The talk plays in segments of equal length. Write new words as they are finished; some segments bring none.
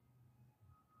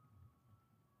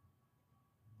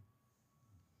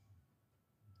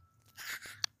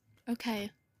Okay.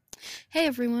 Hey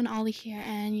everyone, Ollie here,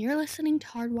 and you're listening to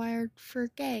Hardwired for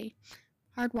Gay.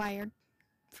 Hardwired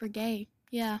for Gay.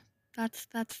 Yeah, that's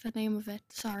the name of it.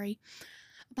 Sorry.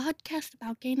 A podcast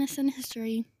about gayness and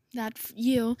history that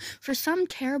you, for some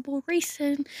terrible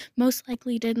reason, most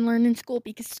likely didn't learn in school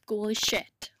because school is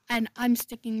shit. And I'm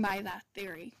sticking by that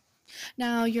theory.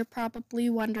 Now, you're probably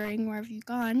wondering where have you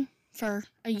gone for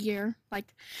a year?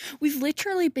 Like, we've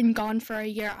literally been gone for a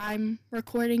year. I'm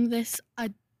recording this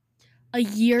a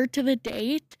year to the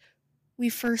date we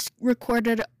first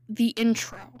recorded the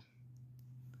intro.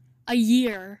 A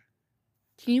year.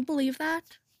 Can you believe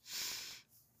that?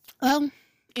 Well,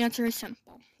 answer is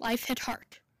simple. Life hit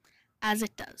hard, as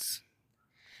it does.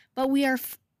 But we are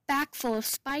back full of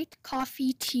spite,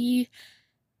 coffee, tea,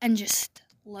 and just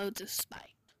loads of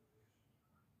spite.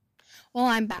 Well,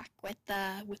 I'm back with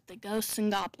the ghosts and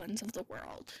goblins of the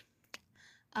world.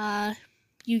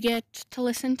 You get to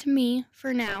listen to me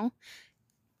for now.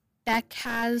 Beck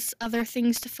has other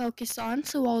things to focus on,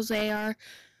 so while they are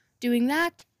doing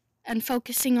that and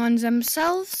focusing on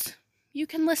themselves, you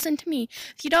can listen to me.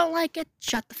 If you don't like it,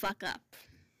 shut the fuck up.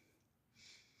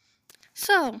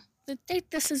 So, the date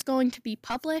this is going to be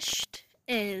published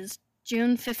is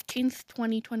June 15th,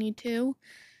 2022.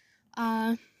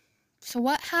 So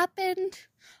what happened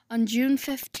on June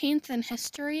 15th in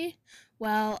history?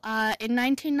 Well, in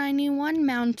 1991,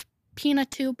 Mount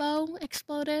Pinatubo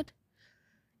exploded.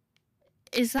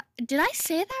 Did I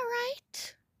say that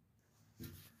right?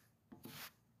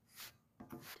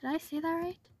 Did I say that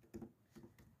right?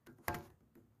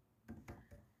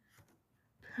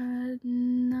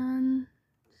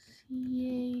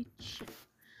 Pronunciation.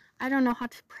 I don't know how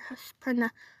to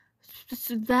pronounce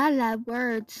that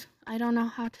words. I don't know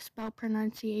how to spell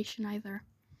pronunciation either.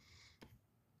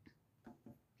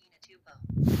 Pinatubo.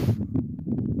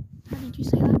 How did you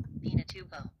say that?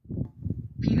 Pinatubo.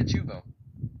 Pinatubo.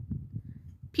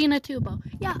 Pinatubo.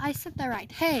 Yeah, I said that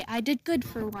right. Hey, I did good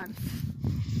for once.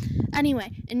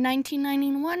 Anyway, in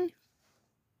 1991,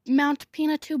 Mount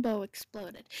Pinatubo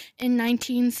exploded. In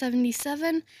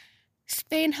 1977,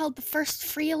 Spain held the first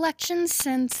free elections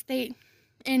since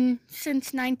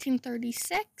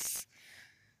 1936.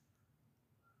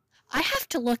 I have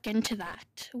to look into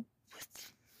that.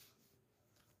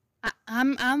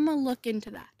 I'm gonna look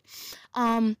into that.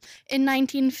 In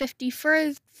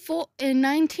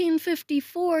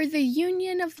 1954, the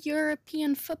Union of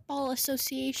European Football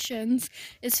Associations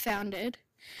is founded.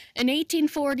 In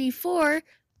 1844,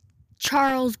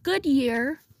 Charles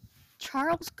Goodyear.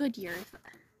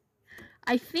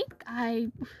 I think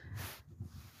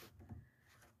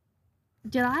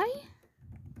did I?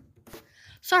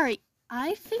 Sorry,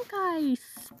 I think I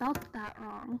spelled that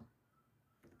wrong.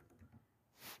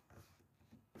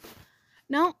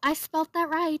 No, I spelled that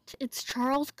right. It's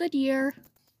Charles Goodyear.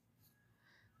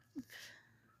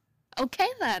 Okay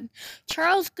then.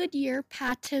 Charles Goodyear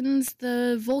patents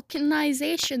the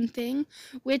vulcanization thing,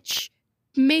 which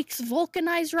makes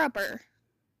vulcanized rubber.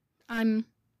 I'm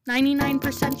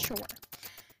 99% sure.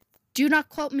 Do not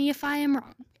quote me if I am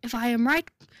wrong. If I am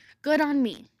right, good on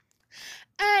me.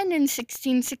 And in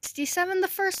 1667, the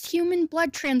first human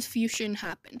blood transfusion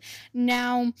happened.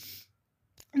 Now,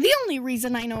 the only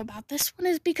reason I know about this one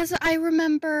is because I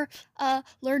remember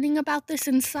learning about this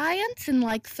in science in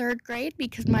like 3rd grade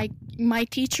because my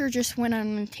teacher just went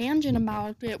on a tangent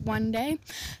about it one day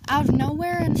out of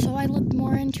nowhere, and so I looked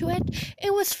more into it.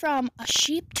 It was from a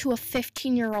sheep to a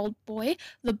 15-year-old boy.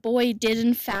 The boy did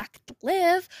in fact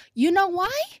live. You know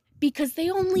why? Because they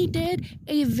only did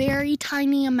a very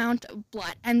tiny amount of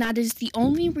blood, and that is the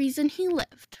only reason he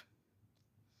lived.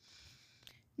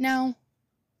 Now,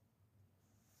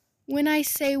 when I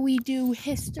say we do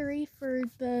history for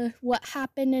the what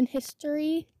happened in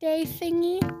history day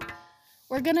thingy,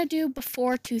 we're gonna do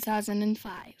before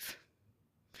 2005.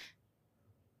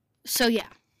 So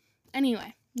yeah.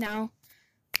 Anyway, now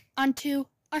onto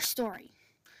our story.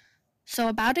 So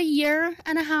about a year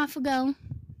and a half ago,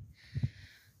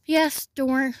 yes,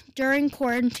 during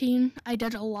quarantine, I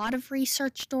did a lot of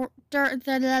research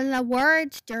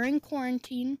during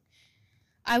quarantine.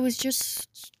 I was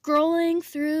just scrolling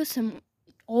through some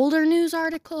older news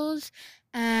articles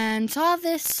and saw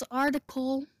this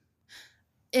article,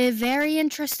 a very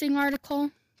interesting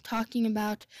article talking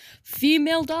about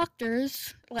female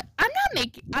doctors. I'm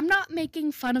not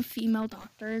making fun of female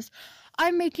doctors.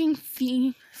 I'm making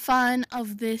fun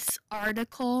of this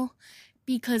article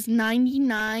because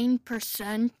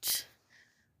 99%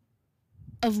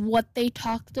 of what they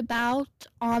talked about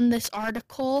on this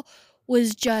article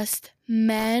was just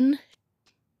men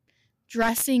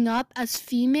dressing up as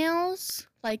females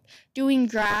like doing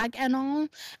drag and all,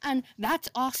 and that's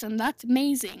awesome, that's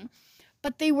amazing.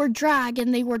 But they were drag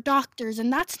and they were doctors,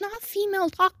 and that's not female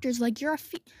doctors. Like,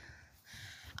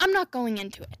 I'm not going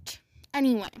into it.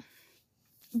 Anyway,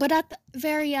 but at the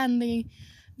very end,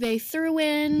 they threw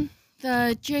in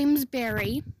the James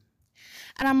Barry,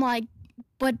 and I'm like,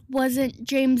 but wasn't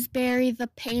James Barry the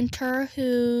painter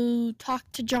who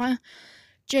talked to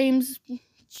James,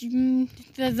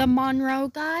 the Monroe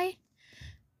guy?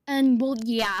 And well,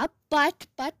 yeah, but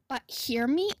hear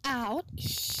me out.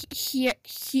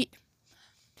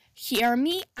 Hear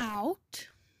me out.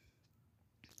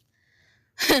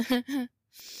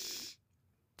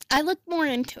 I looked more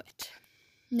into it.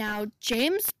 Now,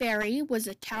 James Barry was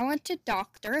a talented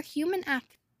doctor, human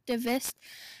activist,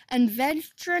 and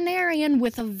veterinarian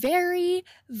with a very,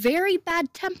 very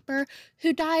bad temper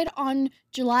who died on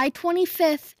July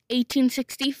 25th,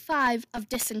 1865 of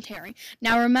dysentery.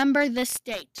 Now remember this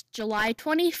date, July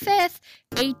 25th,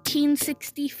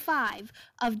 1865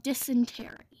 of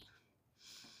dysentery.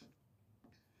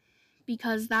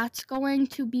 Because that's going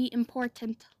to be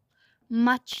important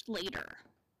much later.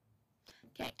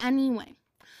 Okay, anyway.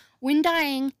 When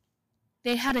dying,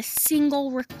 they had a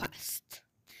single request.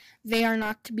 They are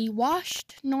not to be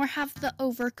washed, nor have the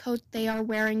overcoat they are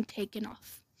wearing taken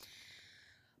off.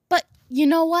 But you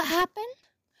know what happened?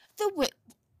 The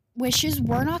wishes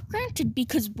were not granted,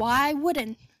 because why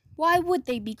would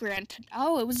they be granted?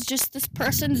 Oh, it was just this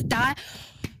person's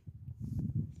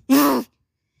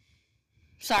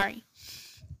Sorry.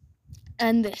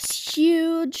 And this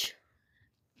huge,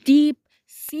 deep,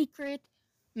 secret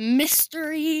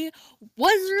mystery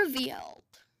was revealed.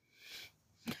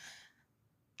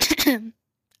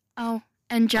 Oh,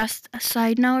 and just a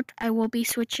side note, I will be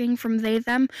switching from they,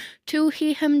 them to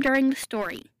he, him during the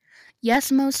story.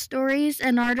 Yes, most stories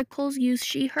and articles use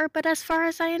she, her, but as far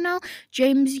as I know,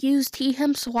 James used he,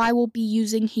 him, so I will be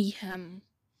using he, him.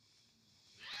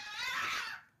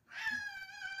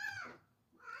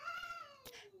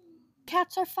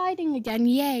 Cats are fighting again,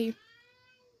 yay.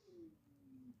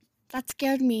 That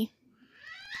scared me.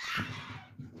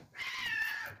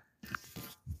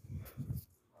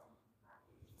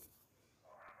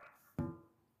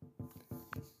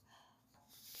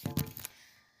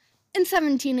 In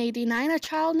 1789, a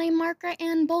child named Margaret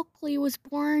Ann Bulkley was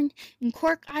born in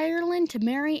Cork, Ireland to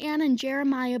Mary Ann and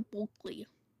Jeremiah Bulkley.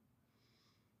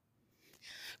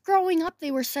 Growing up,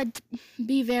 they were said to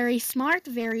be very smart,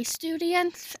 very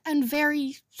studious, and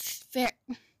very,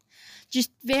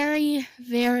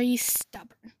 very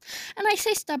stubborn. And I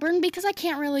say stubborn because I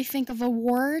can't really think of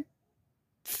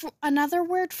another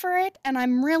word for it, and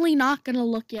I'm really not going to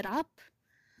look it up.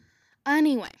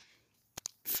 Anyway.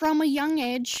 From a young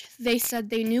age, they said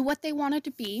they knew what they wanted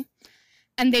to be,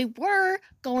 and they were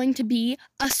going to be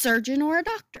a surgeon or a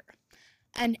doctor.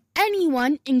 And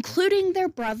anyone, including their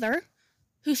brother,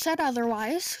 who said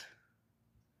otherwise,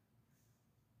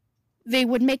 they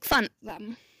would make fun of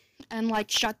them and,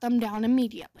 shut them down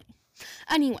immediately.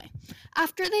 Anyway,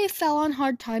 after they fell on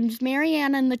hard times, Mary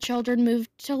Ann and the children moved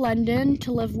to London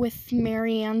to live with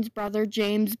Mary Ann's brother,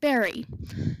 James Barry.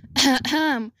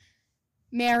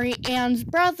 Mary Ann's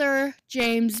brother,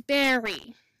 James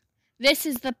Barry. This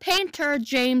is the painter,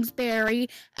 James Barry,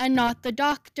 and not the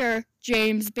doctor,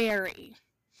 James Barry.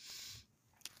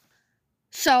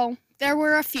 So, there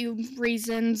were a few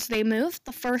reasons they moved.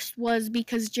 The first was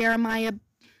because Jeremiah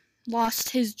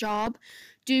lost his job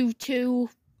due to,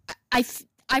 I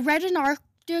read an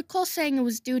article saying it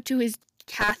was due to his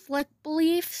Catholic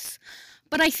beliefs,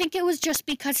 but I think it was just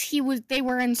because they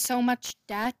were in so much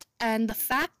debt, and the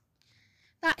fact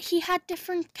that he had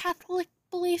different Catholic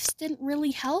beliefs didn't really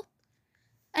help.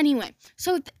 Anyway,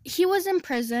 so he was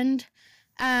imprisoned,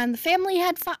 and the family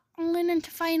had fallen into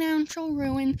financial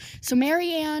ruin, so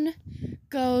Mary Ann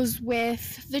goes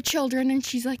with the children, and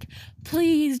she's like,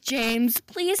 please, James,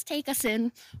 please take us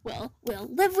in. We'll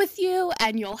live with you,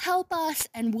 and you'll help us,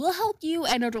 and we'll help you,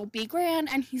 and it'll be grand.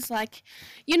 And he's like,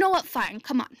 you know what, fine,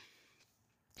 come on.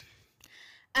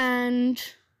 And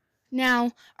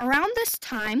now, around this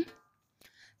time,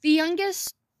 the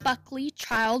youngest Bulkley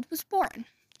child was born,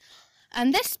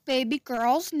 and this baby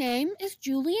girl's name is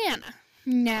Juliana.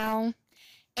 Now,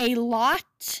 a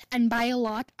lot, and by a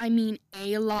lot, I mean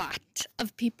a lot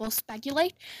of people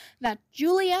speculate that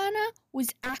Juliana was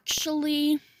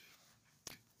actually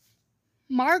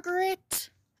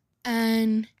Margaret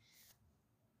and...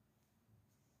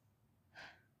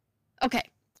 Okay,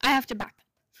 I have to back up.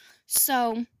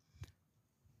 So,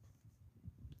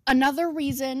 another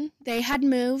reason they had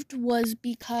moved was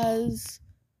because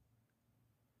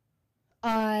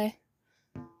an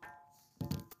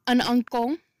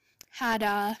uncle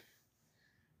had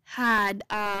had,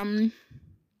 how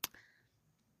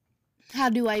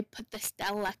do I put this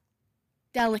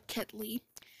delicately?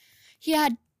 He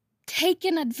had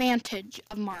taken advantage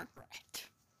of Margaret.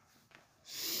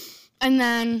 And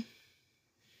then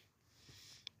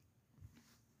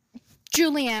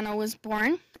Juliana was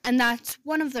born, and that's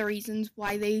one of the reasons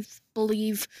why they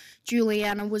believe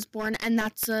Juliana was born, and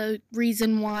that's a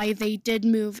reason why they did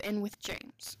move in with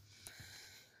James.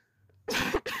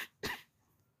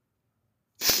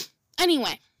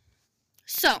 Anyway,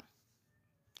 so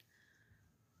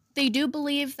they do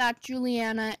believe that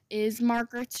Juliana is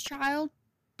Margaret's child,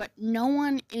 but no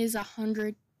one is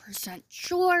 100%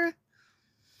 sure.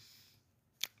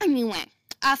 Anyway,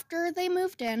 after they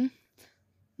moved in,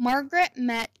 Margaret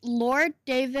met Lord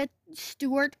David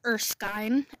Stuart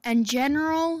Erskine and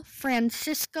General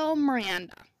Francisco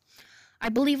Miranda. I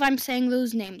believe I'm saying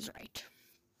those names right.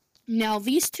 Now,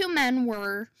 these two men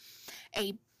were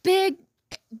big-time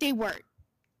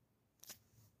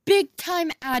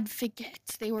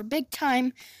advocates. They were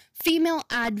big-time female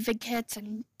advocates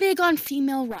and big on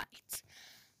female rights.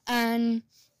 And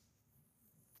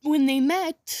when they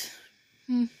met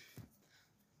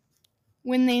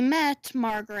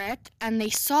Margaret and they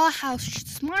saw how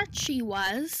smart she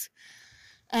was,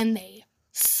 and they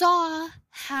saw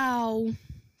how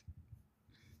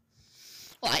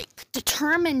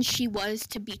determined she was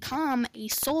to become a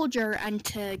soldier and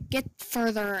to get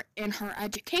further in her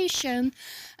education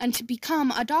and to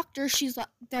become a doctor,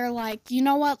 they're like, you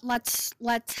know what, let's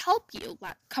help you.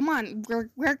 Come on,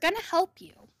 we're gonna help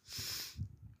you.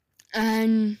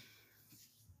 And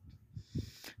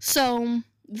so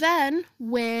then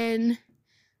when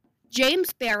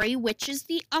James Barry, which is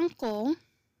the uncle,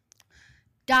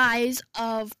 dies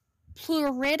of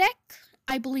pleuritic,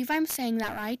 I believe I'm saying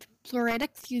that right,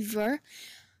 pleuritic fever,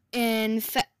 on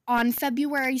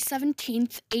February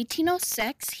 17th,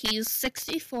 1806. He's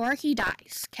 64, he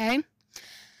dies, okay?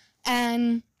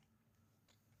 And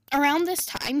around this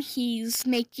time, he's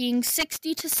making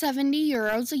 60 to 70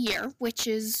 euros a year, which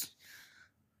is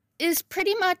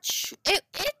pretty much, it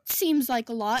seems like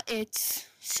a lot. It's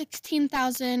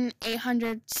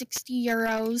 16,860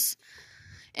 euros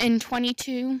in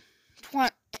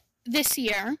this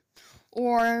year,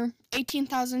 or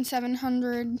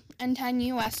 18,710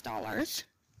 US dollars.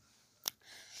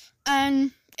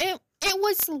 And it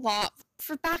was a lot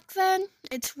for back then.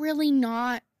 It's really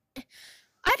not.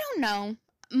 I don't know.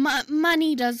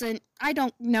 Money doesn't. I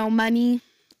don't know money.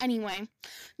 Anyway,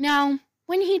 now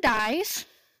when he dies,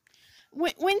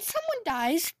 when someone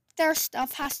dies, their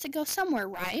stuff has to go somewhere,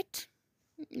 right?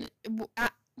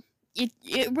 It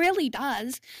really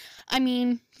does. I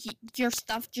mean, your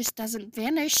stuff just doesn't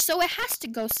vanish, so it has to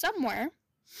go somewhere.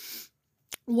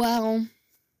 Well,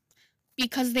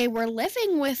 because they were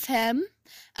living with him,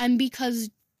 and because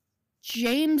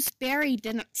James Barry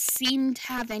didn't seem to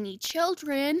have any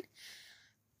children,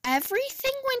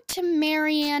 everything went to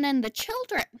Marianne and the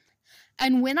children.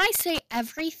 And when I say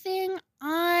everything,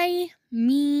 I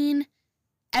mean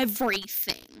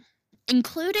everything,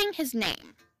 including his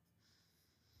name.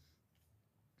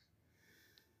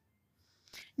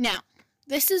 Now,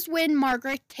 this is when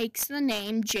Margaret takes the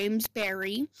name James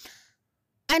Barry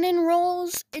and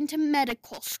enrolls into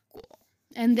medical school.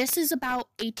 And this is about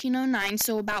 1809,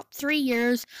 so about 3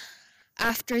 years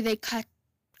after they cut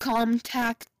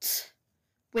contact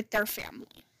with their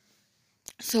family.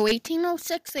 So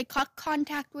 1806, they cut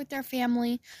contact with their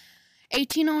family.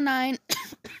 1809...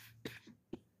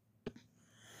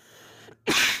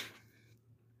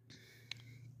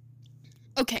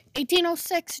 Okay,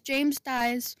 1806, James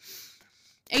dies.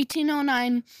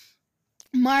 1809,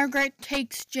 Margaret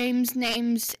takes James'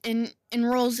 names and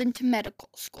enrolls into medical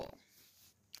school.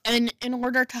 And in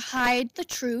order to hide the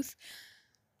truth,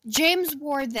 James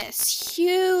wore this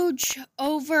huge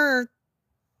overcoat.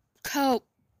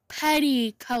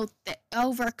 I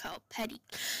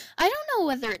don't know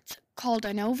whether it's called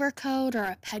an overcoat or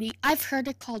a petty. I've heard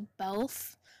it called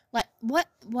both. Like, what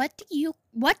do you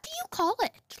call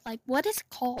it? Like, what is it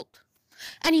called?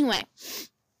 Anyway,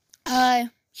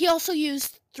 he also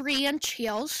used 3-inch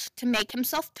heels to make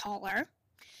himself taller,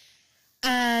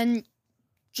 and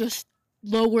just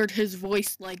lowered his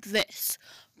voice like this.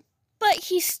 But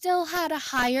he still had a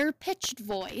higher pitched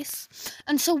voice,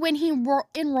 and so when he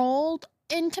enrolled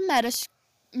into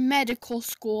medical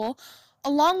school,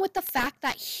 along with the fact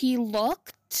that he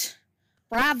looked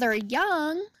rather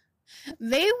young,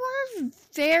 they were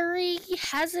very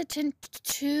hesitant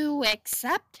to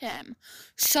accept him.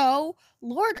 So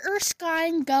Lord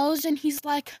Erskine goes and he's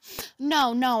like,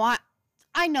 no,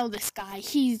 I know this guy.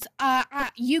 He's,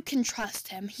 you can trust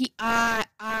him.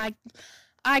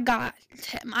 I got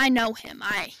him. I know him.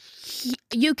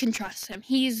 You can trust him.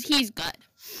 He's good.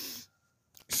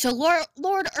 So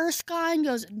Lord Erskine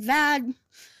goes and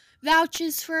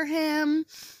vouches for him,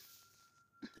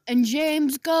 and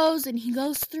James goes and he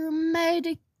goes through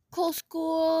medical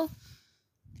school,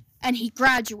 and he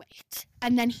graduates,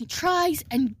 and then he tries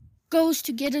and goes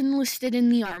to get enlisted in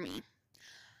the army.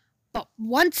 But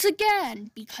once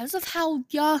again, because of how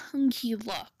young he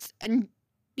looks, and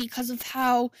because of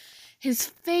how his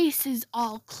face is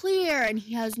all clear and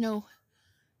he has no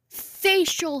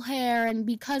facial hair, and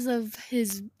because of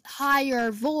his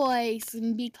higher voice,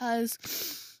 and because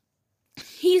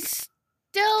he's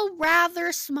still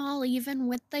rather small even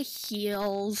with the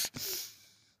heels,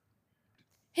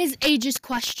 his age is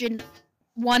questioned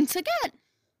once again.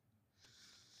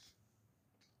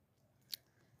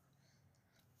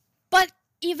 But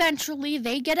eventually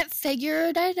they get it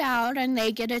figured out and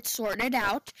they get it sorted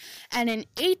out. And in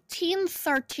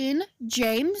 1813,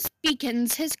 James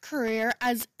begins his career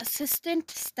as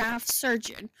assistant staff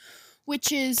surgeon,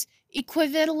 which is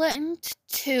equivalent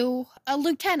to a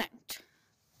lieutenant.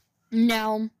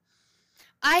 Now,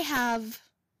 I have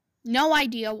no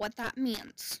idea what that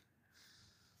means.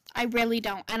 I really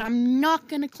don't, and I'm not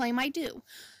going to claim I do.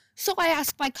 So I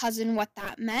asked my cousin what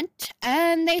that meant,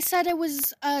 and they said it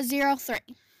was 03.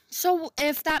 So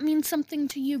if that means something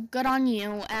to you, good on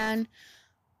you, and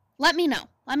let me know.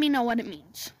 Let me know what it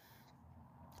means.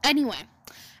 Anyway,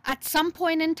 at some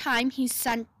point in time, he's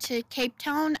sent to Cape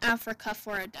Town, Africa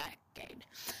for a decade.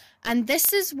 And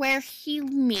this is where he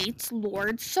meets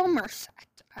Lord Somerset.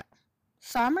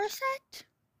 Somerset?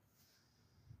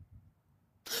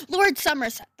 Lord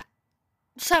Somerset.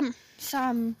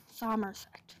 Somerset.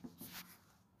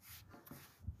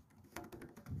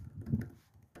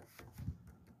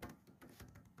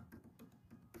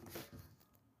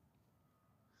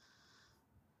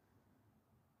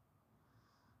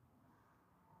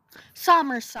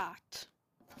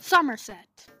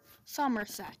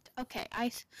 Somerset. Okay,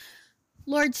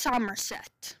 Lord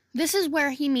Somerset. This is where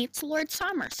he meets Lord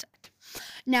Somerset.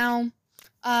 Now,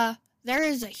 there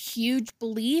is a huge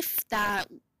belief that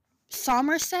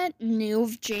Somerset knew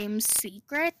of James'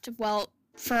 secret, well,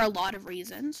 for a lot of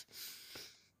reasons.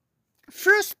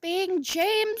 First being,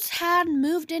 James had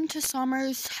moved into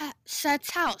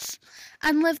Somerset's house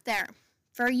and lived there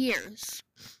for years.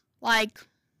 Like,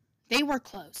 they were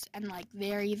close, and like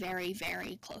very, very,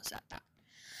 very close at that.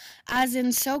 As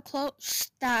in so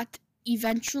close that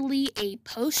eventually a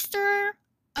poster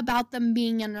about them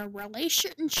being in a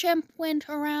relationship went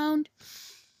around.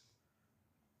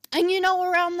 And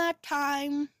around that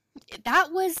time,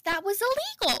 that was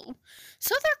illegal.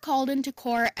 So they're called into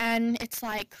court, and it's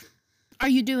like, are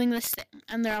you doing this thing?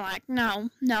 And they're like, no,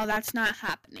 that's not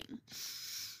happening.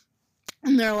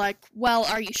 And they're like, well,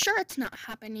 are you sure it's not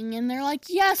happening? And they're like,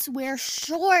 yes, we're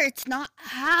sure it's not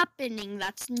happening.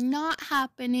 That's not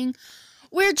happening.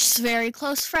 We're just very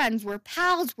close friends. We're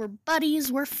pals, we're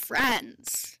buddies, we're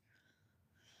friends.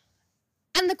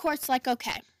 And the court's like,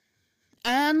 okay,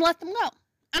 and let them go.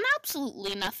 And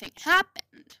absolutely nothing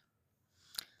happened.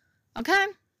 Okay?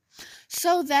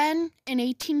 So then, in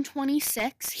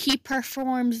 1826, he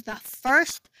performs the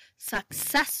first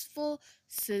successful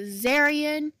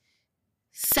cesarean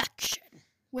section,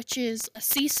 which is a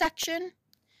C-section.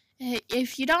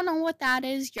 If you don't know what that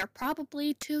is, you're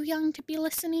probably too young to be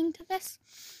listening to this.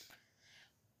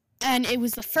 And it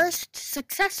was the first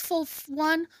successful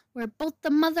one where both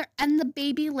the mother and the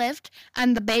baby lived,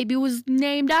 and the baby was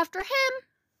named after him.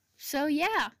 So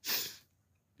yeah.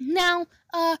 Now,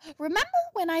 remember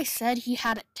when I said he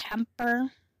had a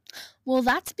temper? Well,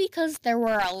 that's because there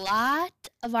were a lot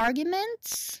of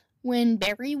arguments when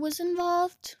Barry was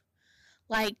involved.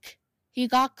 Like, he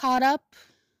got caught up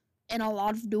in a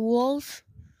lot of duels,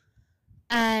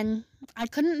 and I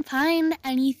couldn't find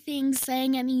anything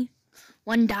saying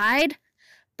anyone died,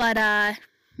 but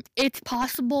it's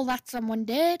possible that someone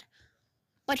did.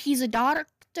 But he's a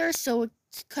doctor, so it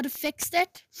could have fixed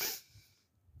it.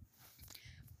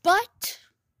 But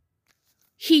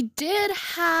he did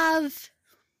have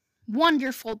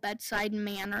wonderful bedside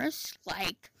manners.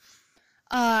 Like,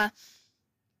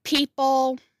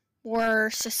 people were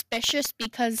suspicious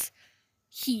because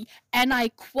he, and I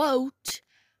quote,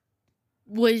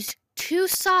 was too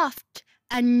soft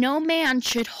and no man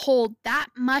should hold that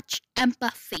much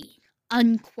empathy,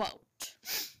 unquote.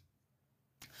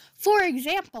 For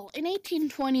example, in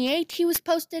 1828, he was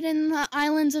posted in the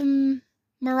islands of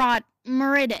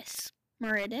Mauritius.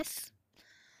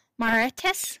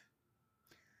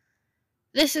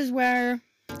 This is where,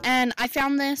 and I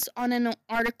found this on an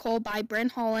article by Bryn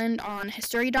Holland on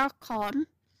history.com.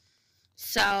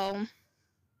 So,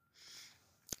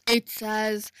 It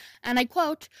says, and I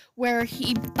quote, where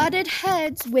he butted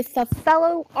heads with a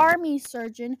fellow army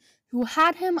surgeon who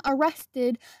had him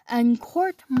arrested and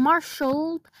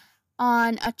court-martialed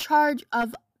on a charge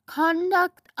of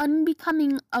conduct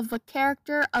unbecoming of a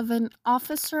character of an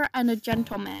officer and a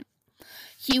gentleman.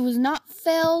 He was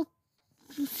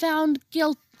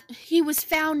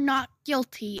found not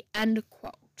guilty, end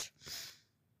quote.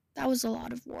 That was a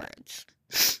lot of words.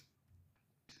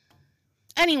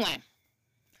 Anyway,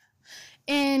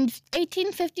 in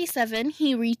 1857,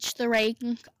 he reached the rank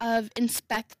of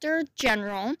Inspector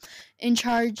General in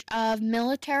charge of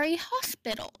military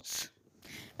hospitals.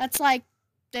 That's like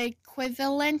the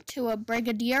equivalent to a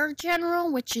Brigadier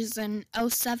General, which is in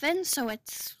 07, so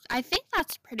I think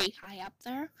that's pretty high up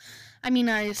there. I mean,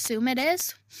 I assume it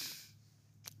is.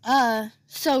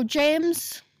 So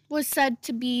James was said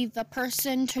to be the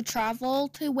person to travel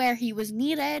to where he was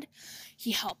needed.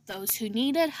 He helped those who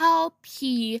needed help.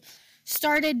 He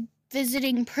started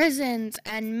visiting prisons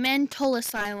and mental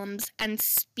asylums and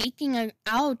speaking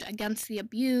out against the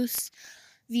abuse,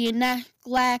 the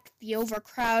neglect, the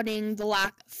overcrowding, the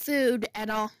lack of food,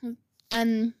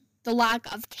 and the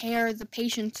lack of care the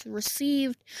patients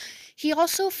received. He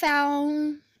also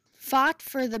fought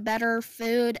for the better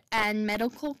food and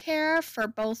medical care for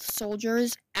both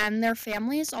soldiers and their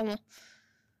families.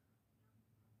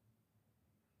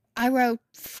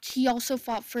 He also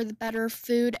fought for the better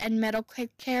food and medical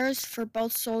cares for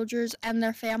both soldiers and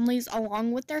their families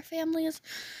along with their families.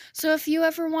 So if you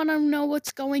ever want to know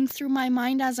what's going through my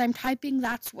mind as I'm typing,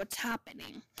 that's what's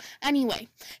happening. Anyway,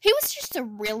 he was just a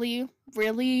really,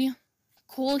 really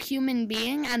cool human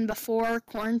being, and before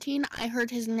quarantine, I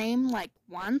heard his name like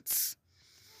once.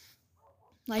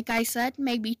 Like I said,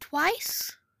 maybe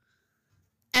twice.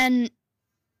 And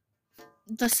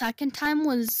the second time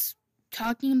was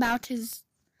talking about his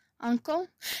uncle.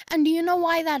 And do you know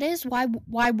why that is? Why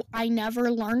I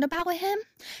never learned about him?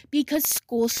 Because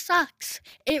school sucks.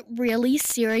 It really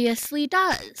seriously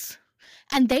does.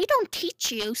 And they don't teach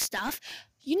you stuff.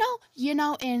 You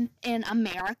know in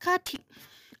America,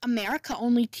 America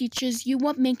only teaches you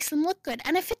what makes them look good.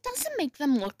 And if it doesn't make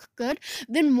them look good,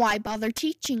 then why bother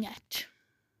teaching it?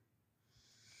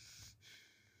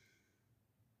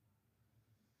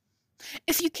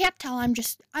 If you can't tell, I'm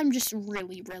just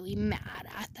really, really mad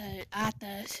at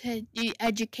the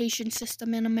education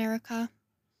system in America.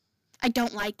 I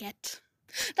don't like it.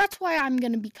 That's why I'm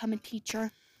gonna become a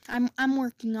teacher. I'm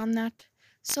working on that.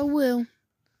 So woo.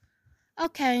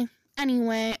 Okay.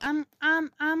 Anyway, I'm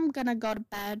gonna go to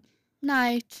bed.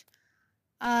 Night.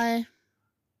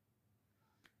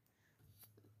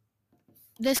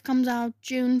 This comes out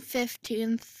June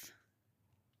 15th,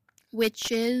 which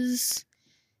is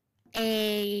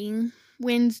a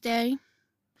Wednesday.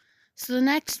 So the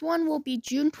next one will be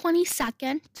June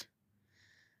 22nd.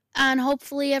 And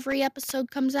hopefully every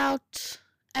episode comes out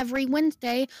every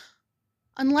Wednesday,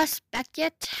 unless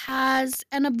Beckett has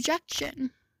an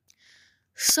objection.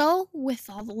 So, with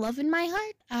all the love in my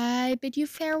heart, I bid you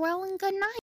farewell and good night.